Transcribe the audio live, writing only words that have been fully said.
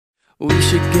We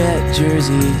should get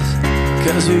jerseys,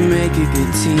 cause we make a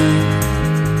good team.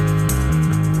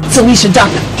 It's Alicia,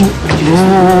 duck.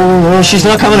 Oh, she's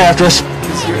not coming after us.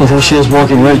 Although she is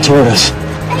walking right toward us.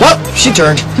 Oh, she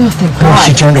turned. Oh, thank God.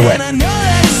 She turned away.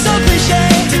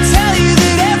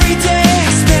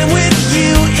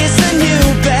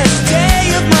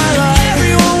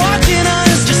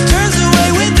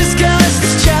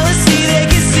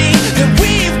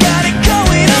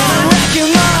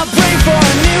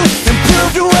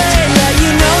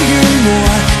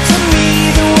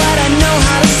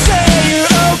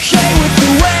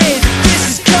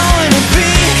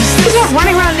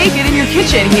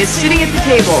 He is sitting at the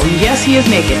table. Yes, he is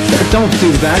naked. Don't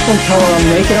do that. Don't tell her I'm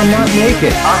naked. I'm not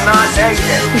naked. I'm not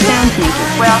naked. He sounds naked.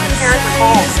 Well, here's the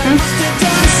goal.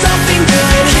 Something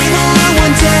good came along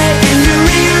one day and you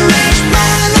rearranged my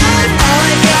life. All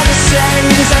I gotta say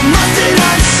is I must have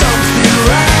done something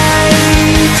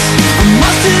right. I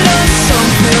must have done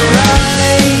something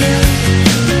right.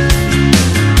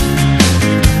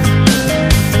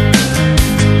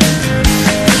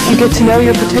 You get to know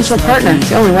your potential partner. It's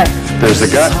the only way. There's the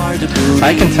gut.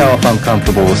 I can tell if I'm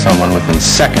comfortable with someone within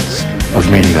seconds of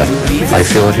meeting them. I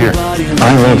feel it here.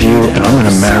 I love you, and I'm going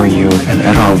to marry you, and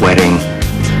at our wedding,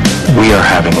 we are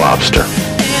having lobster.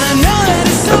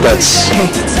 But that's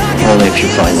only if you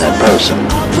find that person.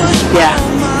 Yeah.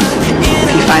 If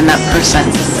you find that person.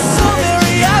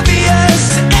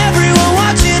 Everyone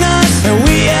watching us, and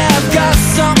we have got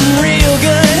something real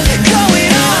good going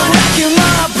on. Racking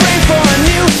my brain for a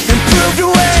new,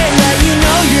 improved way. Let you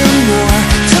know you're more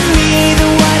to me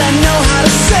than what I know how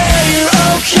to say. You're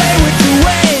okay with the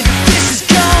way this is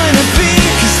going to be,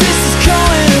 'cause this is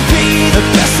going to be the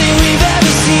best thing we've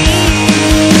ever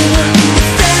seen.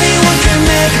 If anyone can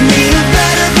make me a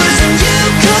better person, you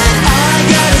could. All I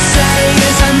gotta say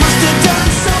is I must have done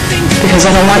something good. Because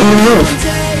I don't want you to move.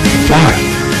 Why?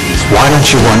 Why don't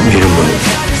you want me to move?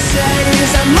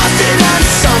 I must have done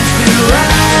something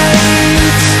right.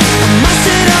 I must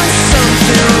have done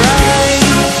something right.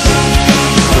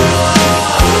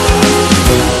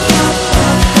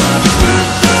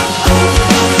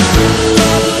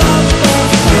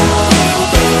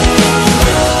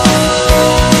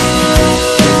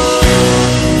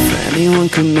 If anyone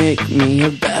could make me a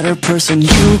better person,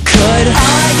 you could.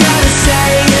 All I gotta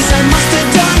say is I must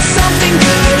have done something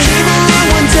good. Came along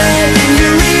one day and you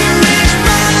rearranged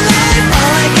my life.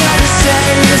 All I gotta say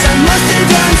is I must have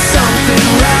done something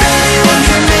right. Anyone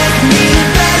can make me a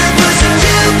better person,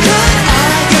 you could. All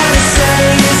I gotta say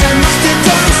is I must have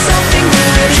done something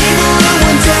good. Came along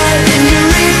one day and you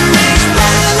rearranged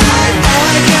my life. All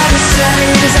I gotta say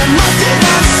is I must have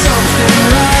done something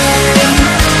right.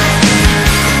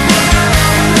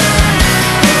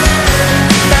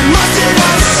 I must have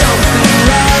done something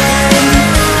right.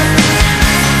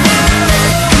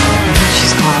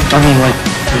 She's gone. I mean, like,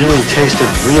 really tasted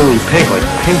really pink, like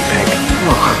pink.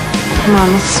 Ugh. Come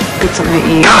on, let's get something to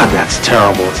eat. God, that's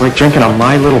terrible. It's like drinking a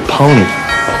My Little Pony.